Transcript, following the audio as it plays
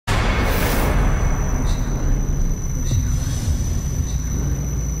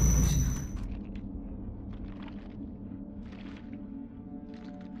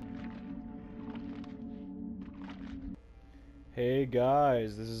Hey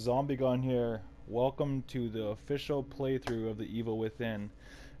guys, this is Zombie Gun here. Welcome to the official playthrough of The Evil Within.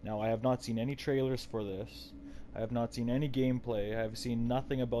 Now, I have not seen any trailers for this. I have not seen any gameplay. I have seen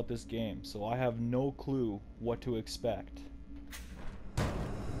nothing about this game, so I have no clue what to expect.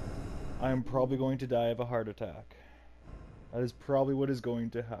 I am probably going to die of a heart attack. That is probably what is going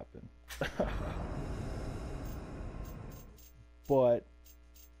to happen. But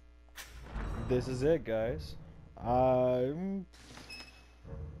this is it, guys.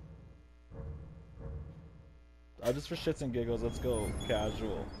 Just for shits and giggles, let's go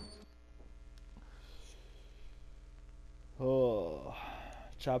casual. Oh,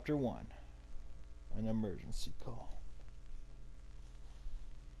 Chapter 1, an emergency call.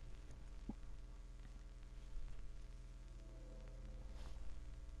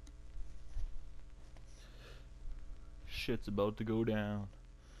 Shit's about to go down.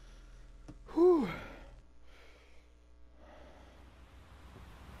 Whew.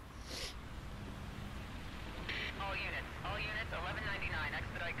 All units, 1199,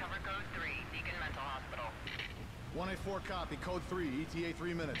 expedite cover code 3, Deacon Mental Hospital. 184 copy, code 3, ETA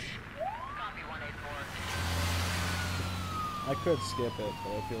 3 minutes. Copy 184. I could skip it,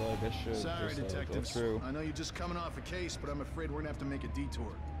 but I feel like I should. Sorry, just, detectives. go through. I know you're just coming off a case, but I'm afraid we're gonna have to make a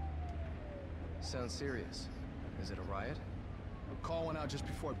detour. Sounds serious. Is it a riot? A call went out just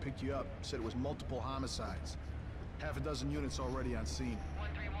before I picked you up. Said it was multiple homicides. Half a dozen units already on scene.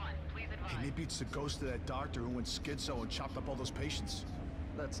 131, please advise. Hey, maybe it's the ghost of that doctor who went schizo and chopped up all those patients.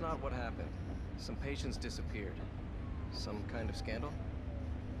 That's not what happened. Some patients disappeared. Some kind of scandal?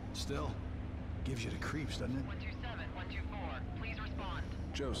 Still, gives you the creeps, doesn't it? 127, 124, please respond.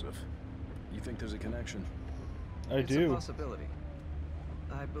 Joseph, you think there's a connection? I It's do. a possibility.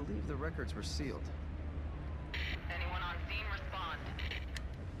 I believe the records were sealed. Anyone on scene, respond.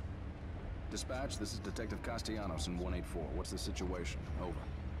 Dispatch, this is Detective Castellanos in 184. What's the situation? Over.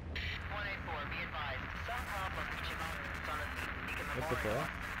 184, be advised. Some problem reaching on the scene, Deacon What the Memorial.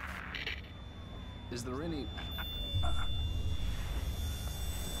 fuck? Is there any...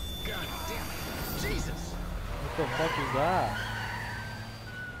 God damn it! Jesus! What the fuck is that?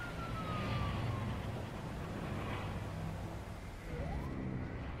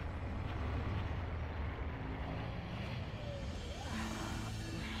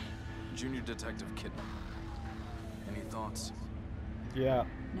 Junior Detective Kidman. Any thoughts? Yeah.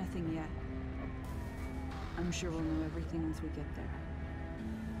 Nothing yet. I'm sure we'll know everything once we get there.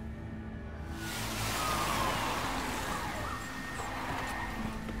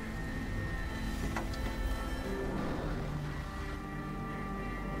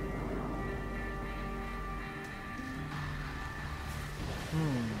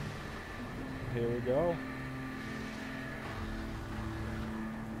 Here we go.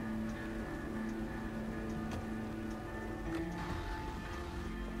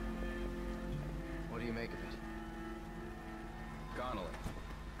 What do you make of it? Connolly,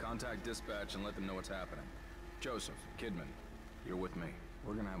 contact dispatch and let them know what's happening. Joseph, Kidman, you're with me.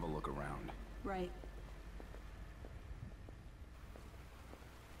 We're gonna have a look around. Right.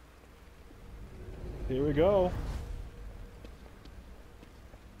 Here we go.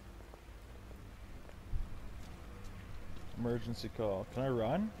 Emergency call. Can I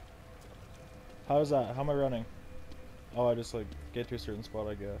run? How's that? How am I running? Oh, I just like get to a certain spot,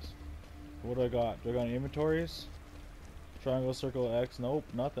 I guess. What do I got? Do I got any inventories? Triangle, circle, X. Nope,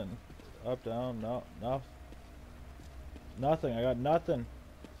 nothing. Up, down, no, nothing. I got nothing.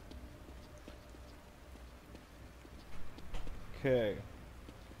 Okay.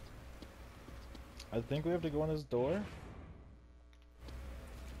 I think we have to go in this door.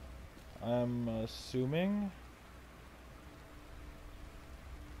 I'm assuming.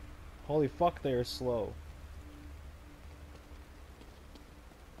 Holy fuck, they are slow.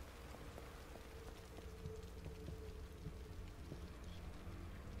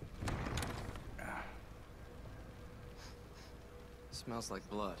 Smells like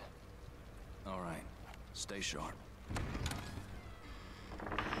blood. All right, stay sharp.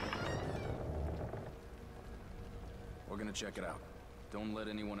 We're gonna check it out. Don't let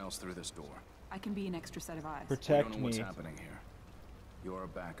anyone else through this door. I can be an extra set of eyes. We Protect don't know what's me. happening here. You're a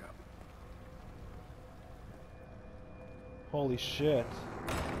backup. Holy shit.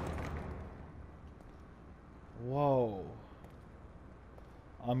 Whoa.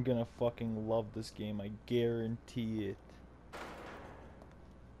 I'm gonna fucking love this game, I guarantee it.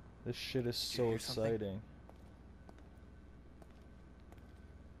 This shit is so hear something? exciting.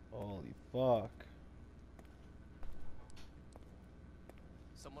 Holy fuck.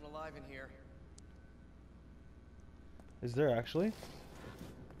 Someone alive in here. Is there actually?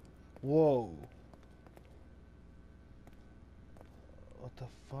 Whoa. What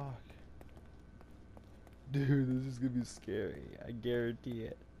the fuck? Dude, this is gonna be scary. I guarantee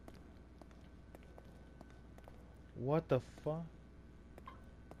it. What the fuck?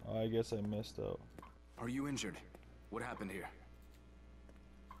 Oh, I guess I missed out. Are you injured? What happened here?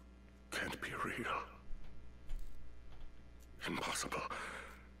 Can't be real. Impossible.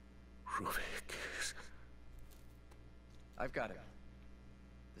 Ruvik is... I've got him.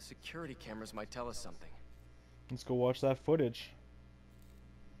 The security cameras might tell us something. Let's go watch that footage.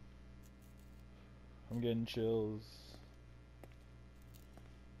 I'm getting chills.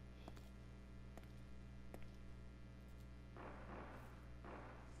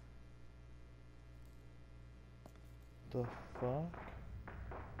 The fuck?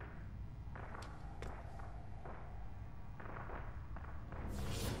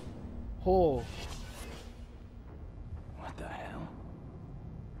 Oh. What the hell?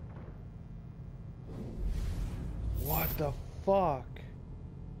 What the fuck?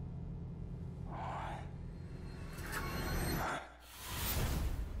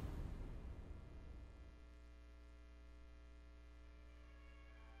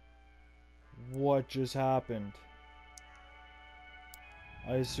 What just happened?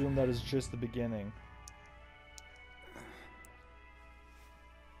 I assume that is just the beginning.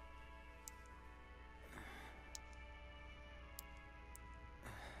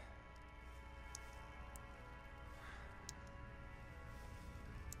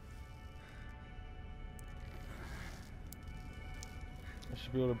 I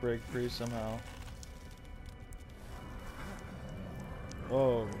should be able to break free somehow.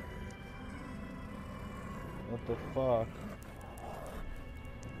 Oh. What the fuck?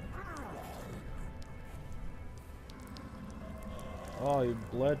 Oh, he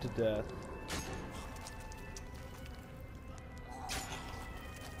bled to death.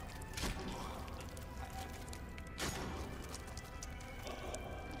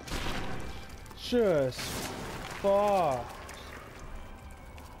 Just fuck.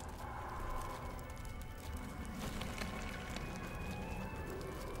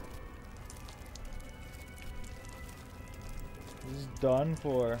 This is done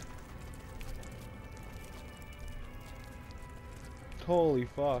for. Holy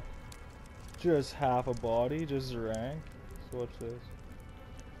fuck. Just half a body, just rank. Let's watch this.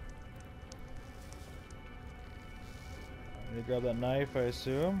 I need to grab that knife, I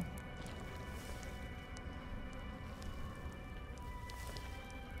assume.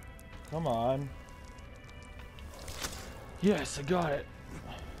 Come on. Yes, I got it.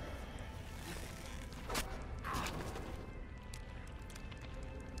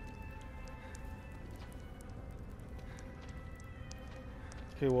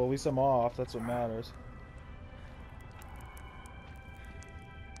 Okay, well, at least I'm off. That's what matters.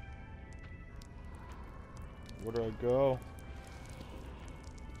 Where do I go?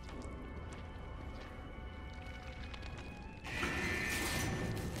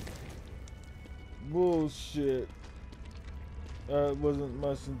 Bullshit. That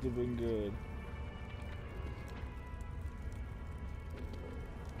mustn't have been good.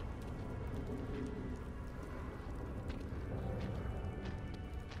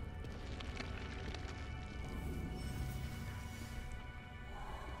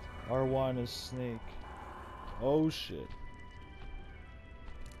 R1 is snake. Oh shit.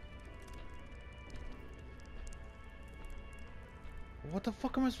 What the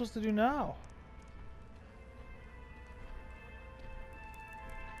fuck am I supposed to do now?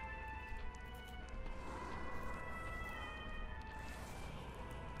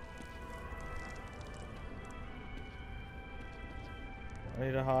 I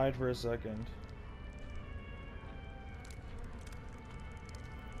need to hide for a second.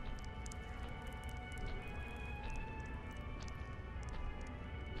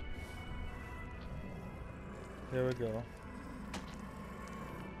 There we go.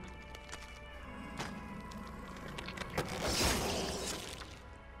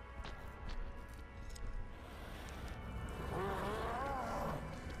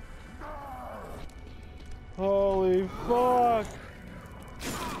 Holy fuck!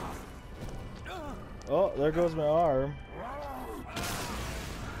 Oh, there goes my arm.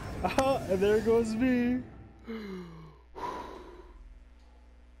 And there goes me.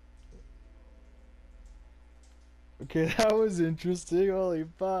 Okay, that was interesting. Holy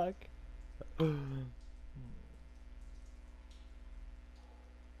fuck.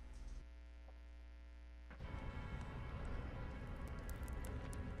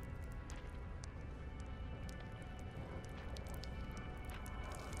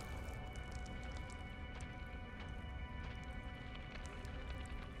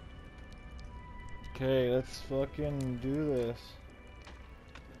 Okay, let's fucking do this.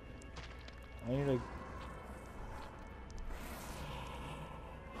 I need to...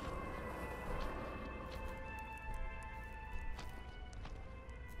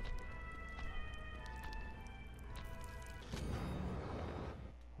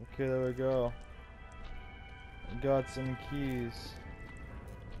 Okay, there we go. Got some keys.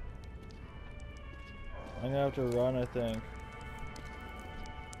 I'm gonna have to run, I think.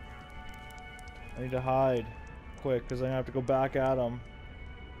 I need to hide quick, because I'm gonna have to go back at him.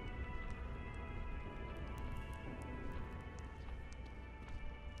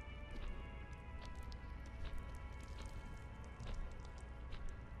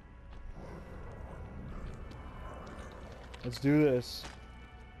 Let's do this.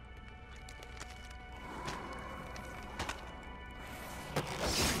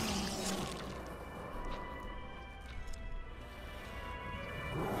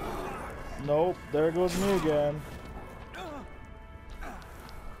 Nope, there goes me again.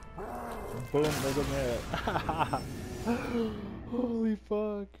 Boom, there goes my head. Holy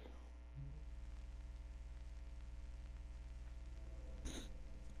fuck.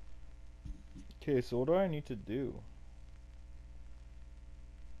 Okay, so what do I need to do?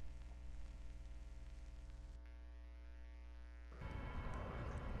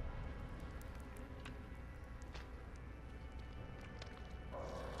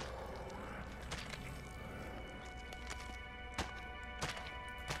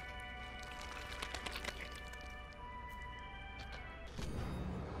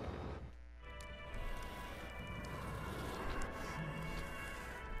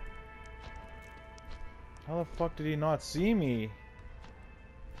 How the fuck did he not see me?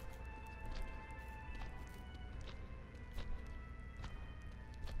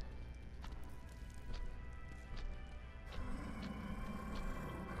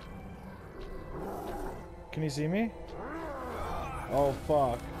 Can you see me? Oh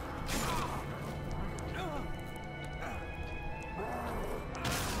fuck.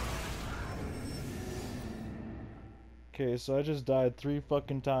 Okay, so I just died 3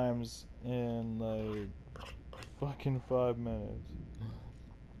 fucking times in like fucking 5 minutes.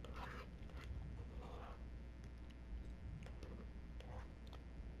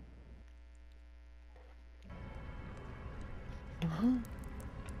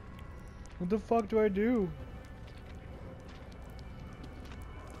 What the fuck do I do?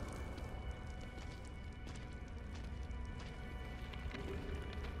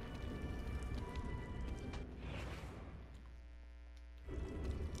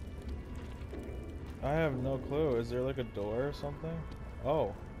 I have no clue. Is there like a door or something?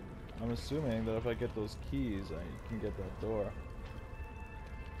 Oh, I'm assuming that if I get those keys, I can get that door.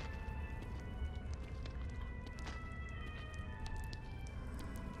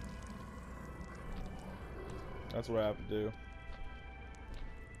 That's what I have to do.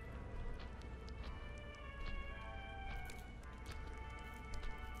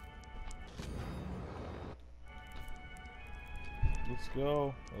 Let's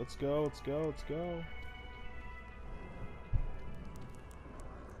go. Let's go. Let's go. Let's go.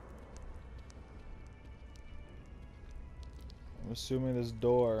 I'm assuming this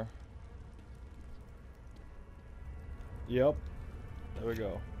door. Yep. There we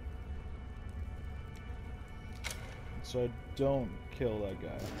go. So I don't kill that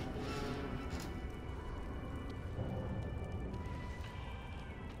guy.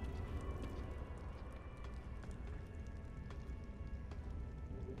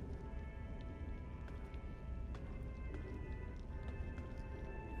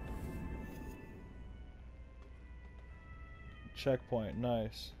 Checkpoint,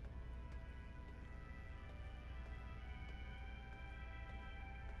 nice.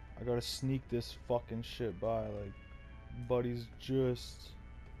 I gotta sneak this fucking shit by, like, buddy's just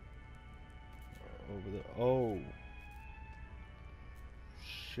over there. Oh.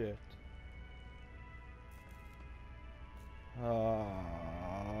 Shit.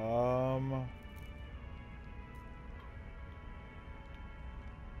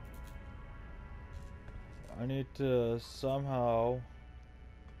 I need to somehow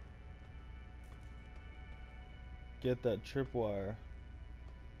get that tripwire.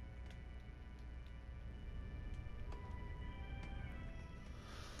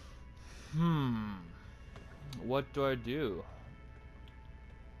 What do I do?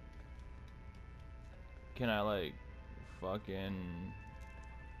 Can I like fucking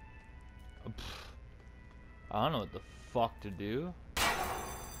I don't know what the fuck to do.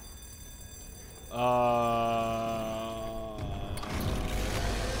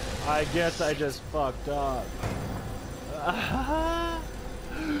 I guess I just fucked up.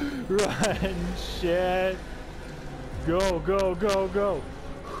 Run, shit. Go, go, go, go.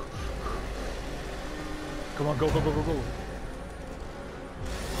 Come on, go, go, go, go, go.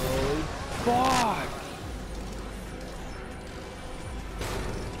 Holy fuck!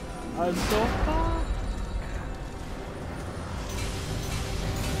 I'm so fucked.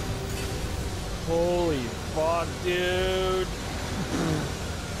 Holy fuck, dude.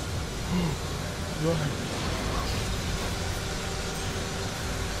 Run.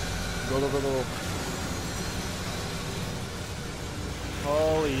 Go, go, go, go.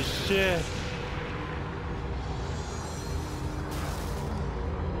 Holy shit.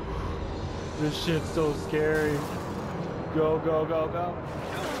 This shit's so scary. Go, go, go, go.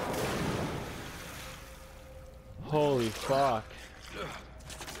 Holy fuck.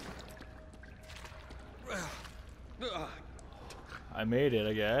 I made it,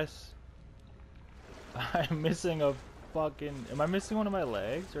 I guess. I'm missing a fucking... Am I missing one of my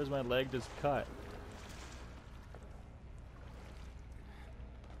legs? Or is my leg just cut?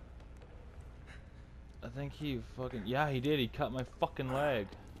 I think he fucking... Yeah, he did. He cut my fucking leg.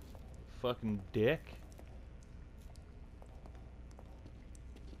 Fucking dick.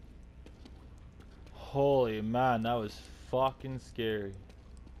 Holy man, that was fucking scary.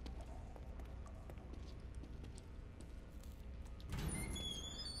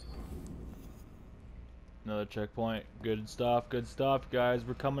 Another checkpoint. Good stuff, guys.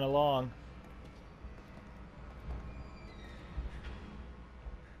 We're coming along.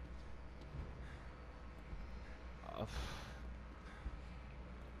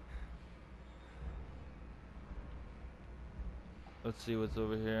 Let's see what's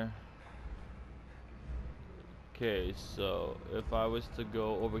over here. Okay, so if I was to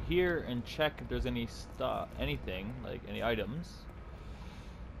go over here and check if there's any stuff, anything, like any items.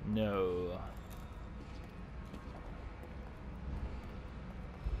 No.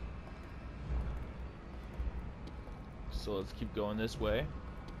 So let's keep going this way.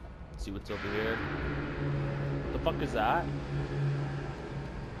 See what's over here. What the fuck is that?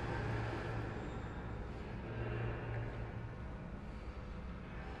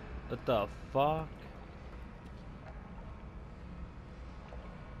 What the fuck?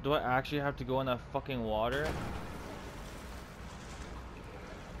 Do I actually have to go in that fucking water?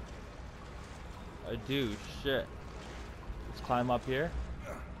 I do, shit. Let's climb up here.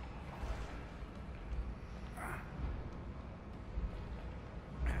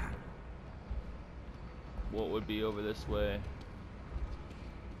 What would be over this way?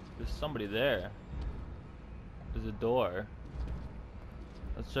 There's somebody there. There's a door.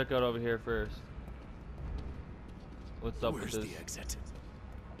 Let's check out over here first. What's up with this? Where's the exit?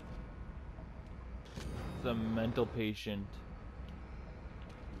 It's a mental patient.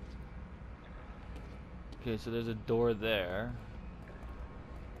 Okay, so there's a door there.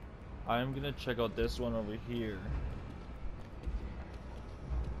 I'm gonna check out this one over here.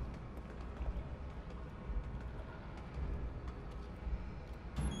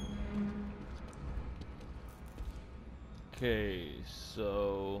 Okay,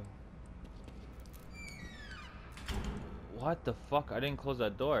 so... What the fuck? I didn't close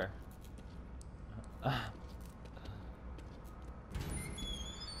that door.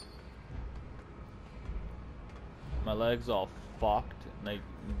 My leg's all fucked, like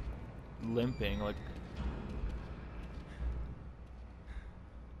limping, like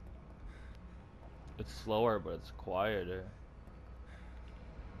it's slower, but it's quieter.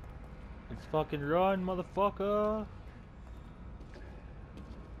 It's fucking run, motherfucker!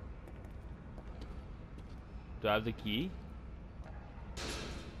 Do I have the key?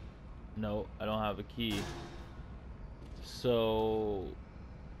 No, I don't have a key. So,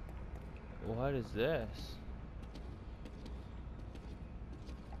 what is this?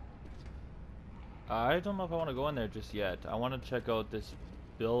 I don't know if I want to go in there just yet. I want to check out this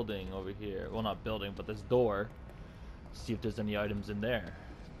building over here. Well, not building, but this door. See if there's any items in there.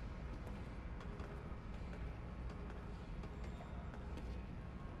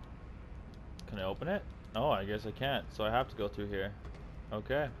 Can I open it? Oh, I guess I can't. So I have to go through here.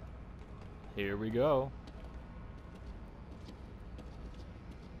 Okay. Here we go.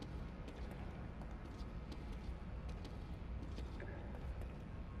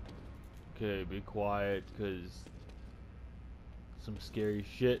 Okay, be quiet, cause some scary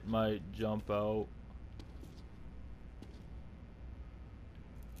shit might jump out.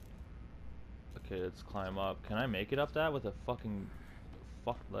 Okay, let's climb up. Can I make it up that with a fucking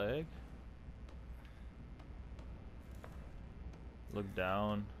fucked leg? Look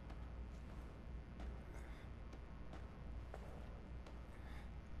down.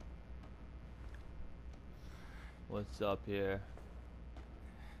 What's up here?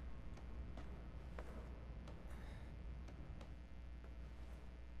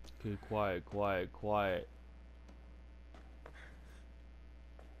 Okay, quiet, quiet, quiet.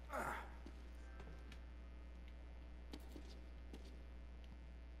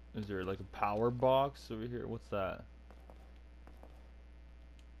 Is there like a power box over here? What's that?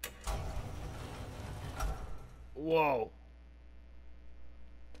 Whoa.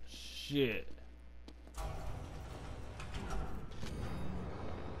 Shit.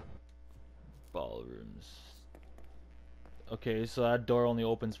 Ballrooms. Okay, so that door only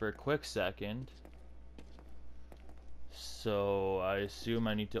opens for a quick second. So I assume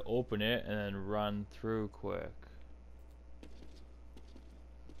I need to open it and then run through quick.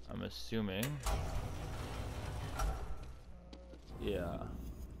 I'm assuming. Yeah.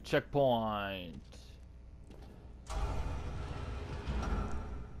 Checkpoint.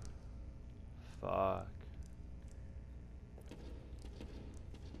 Fuck.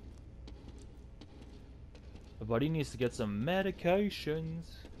 My buddy needs to get some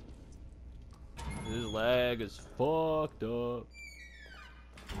medications. His leg is fucked up.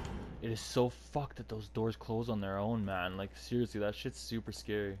 It is so fucked that those doors close on their own, man. Like, seriously, that shit's super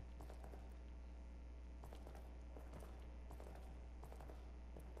scary.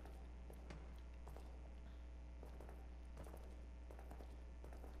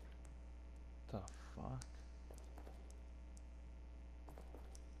 The fuck?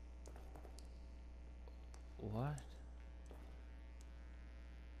 What?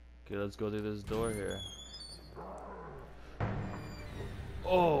 Okay, let's go through this door here.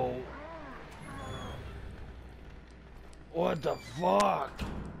 Oh! What the fuck?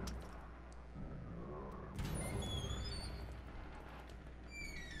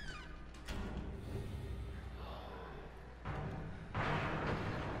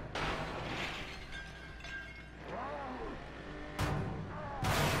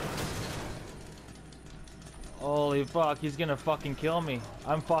 Holy fuck, he's gonna fucking kill me.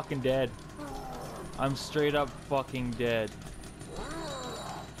 I'm fucking dead. I'm straight up fucking dead.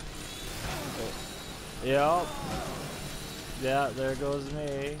 Yep. Yeah, there goes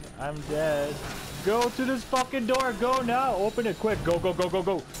me. I'm dead. Go to this fucking door. Go now. Open it quick. Go, go, go, go,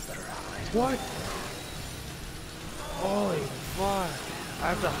 go. What? Holy fuck. I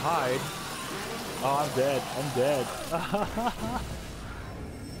have to hide. Oh, I'm dead. I'm dead.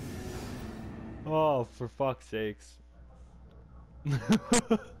 Oh, for fuck's sakes.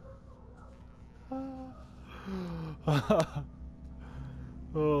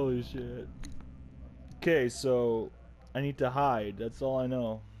 Holy shit. Okay, so I need to hide. That's all I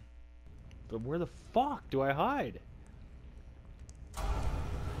know. But where the fuck do I hide?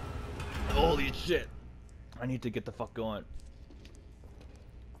 Holy shit. I need to get the fuck going.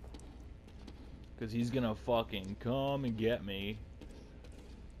 Because he's gonna fucking come and get me.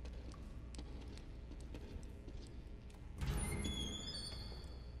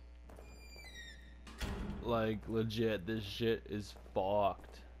 Like, legit, this shit is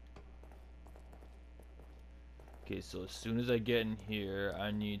fucked. Okay, so as soon as I get in here,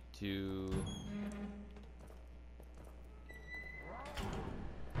 I need to...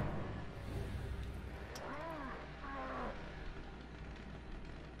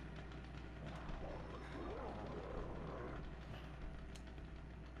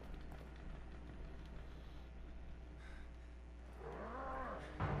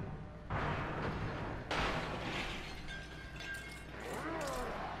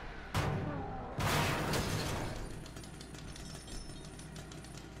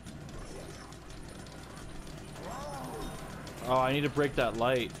 Oh, I need to break that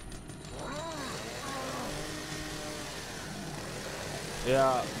light.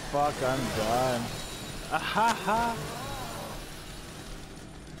 Yeah, fuck, I'm done. Ahaha!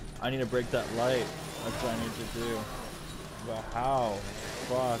 I need to break that light. That's what I need to do. But how?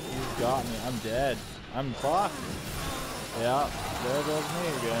 Fuck, he's got me. I'm dead. I'm fucked. Yeah, there goes me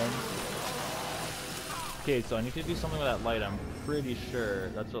again. Okay, so I need to do something with that light. I'm pretty sure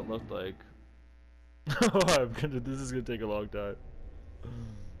that's what it looked like. This is gonna take a long time.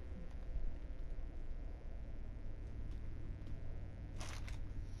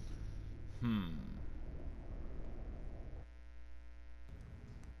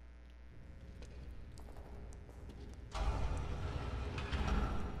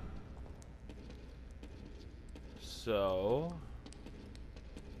 So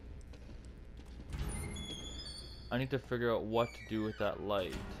I need to figure out what to do with that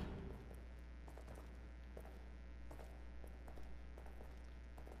light.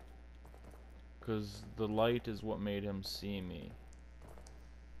 Because the light is what made him see me.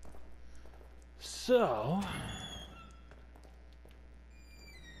 So...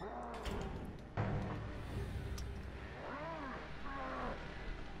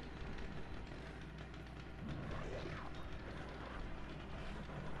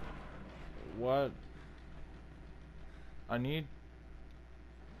 what? I need...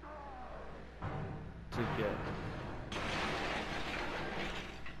 it.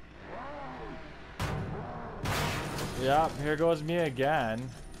 Yep, here goes me again.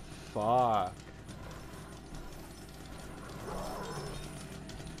 Fuck.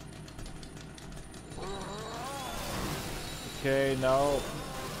 Okay, no.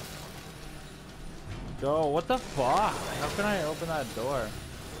 Go. What the fuck? How can I open that door?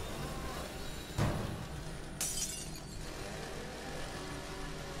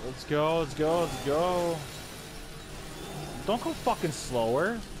 Let's go, let's go, let's go. Don't go fucking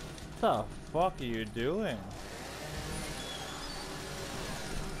slower. What the fuck are you doing?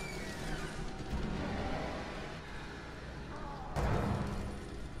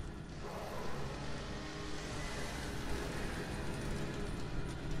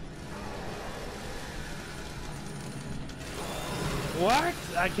 What?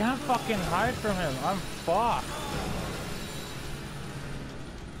 I can't fucking hide from him. I'm fucked.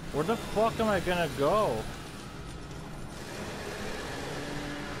 Where the fuck am I gonna go?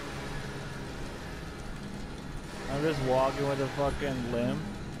 I'm just walking with a fucking limp.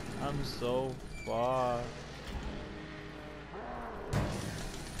 I'm so fucked.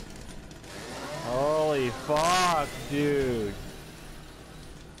 Holy fuck, dude. Get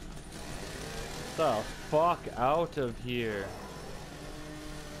the fuck out of here.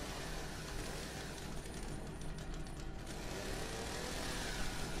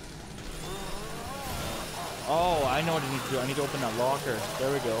 Oh, I know what I need to do. I need to open that locker.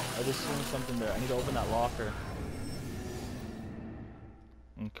 There we go. I just seen something there. I need to open that locker.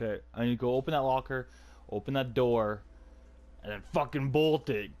 Okay, I need to go open that locker, open that door, and then fucking bolt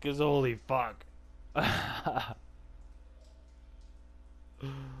it. Cause holy fuck.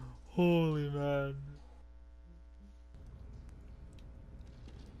 Holy man.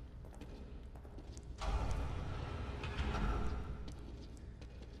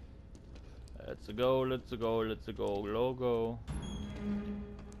 Let's go, let's go, let's go, logo.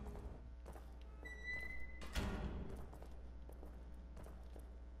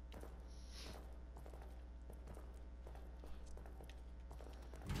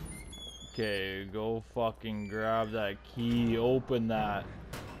 Okay, go fucking grab that key, open that.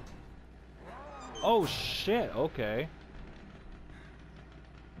 Oh shit, okay.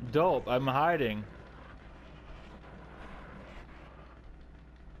 Dope, I'm hiding.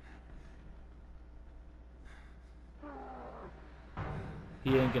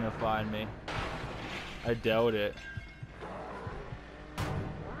 He ain't gonna find me. I doubt it.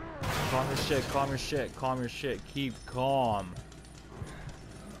 Calm your shit, calm your shit, calm your shit. Keep calm.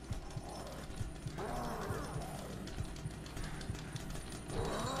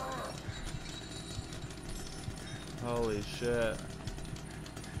 Holy shit.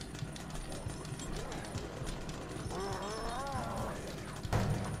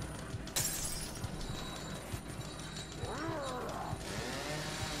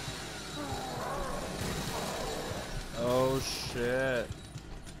 Oh shit.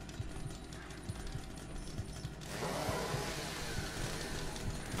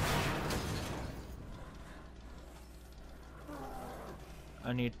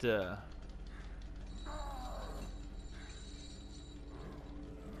 I need to...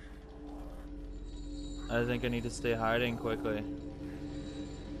 I think I need to stay hiding quickly.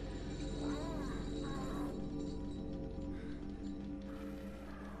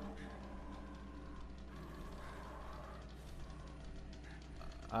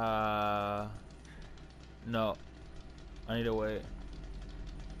 No. I need to wait.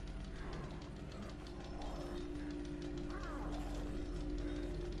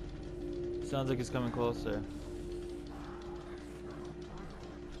 Sounds like it's coming closer.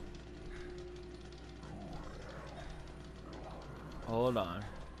 Hold on.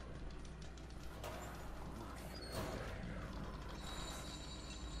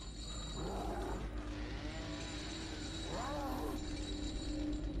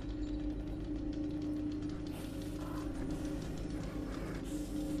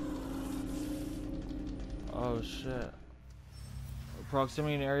 Oh shit.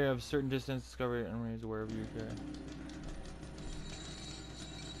 Proximity in an area of certain distance, discover enemies wherever you care.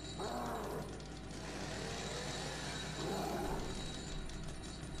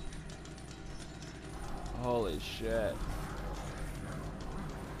 Holy shit.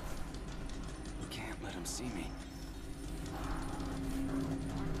 Can't let him see me.